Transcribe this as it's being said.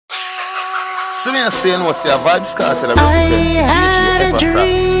So me I say no, see a Vibes Cartel represent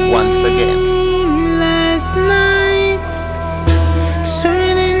JJevafrass once again. Last night,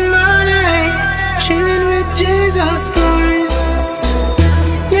 swimming in money, chilling with Jesus Christ.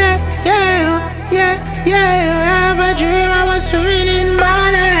 Yeah, yeah, yeah, yeah. I have a dream I was swimming in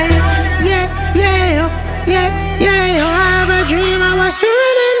money. Yeah, yeah, yeah, yeah. I have a dream I was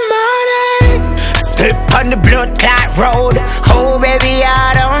swimming in money. Step on the blood clot road. Oh baby,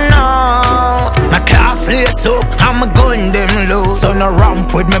 I don't know. My clocks lace up, I'm a gun them low. So no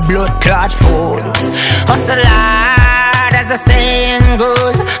ramp with my blood clot food. Hustle hard, as the saying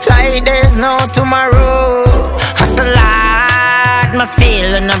goes, like there's no tomorrow. Hustle hard, my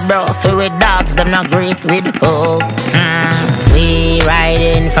feeling a broth with dogs, them not great with hope. We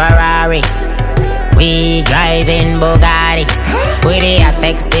riding Ferrari, we driving Bugatti. We the hot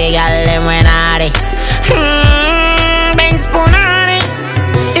sexy gal them when naughty. Benz Punani.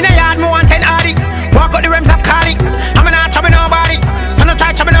 In the yard me want 10 Audi. Walk out the rims of Cardi. I'm not chopping nobody, so no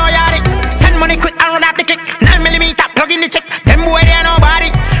try chopping no yardy. Send money quick and run off the kick. 9mm plug in the chick. Them boy they are nobody.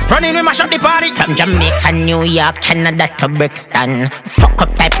 Running with my shot the party. From Jamaica, New York, Canada to Brixton. Fuck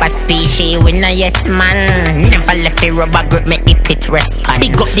up type of species, we no yes man. Never left the rubber grip, me hip it respond.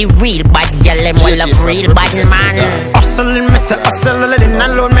 Big up the real bad girl, them all of real bad man. Hustling me say hustling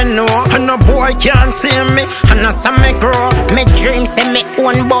alone me know. And no boy can't see me, and I saw me grow. Me dream say me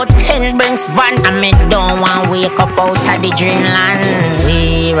own about 10 brings van. And me don't want wake up out of the dreamland.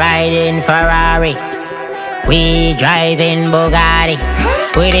 We riding Ferrari, we driving Bugatti.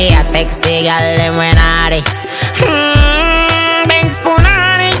 We the hot sexy gal them when naughty. Benz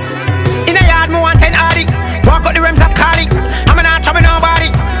Punani. In the yard me want 10 Audi. Walk out the rims of Cardi. I'm not chopping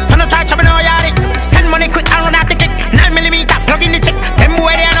nobody, so no try chopping no yardy. Send money quick and run off the kick. 9mm plug in the chick. Them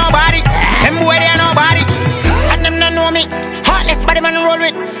boy they are nobody, them boy they are nobody. And them don't know me. Heartless body man roll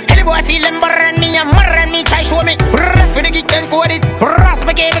with. Any boy feel them burn me and murder me, try show me. Rough with the geek and code it. Ross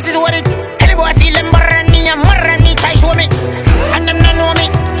me gave it is what it. Any boy feel them burn me and murder me, try show me. And them don't know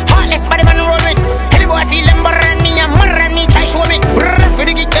me. Heartless body man roll with. Any boy feel them burn me and murder me, try show me. Rough with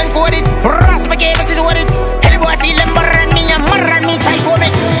the geek and code it. Ross me gave it is what it. Any boy feel them burn me and murder me, try show me.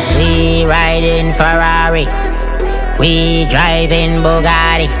 We riding Ferrari, we driving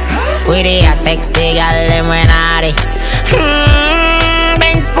Bugatti. We the hot sexy gal them when naughty.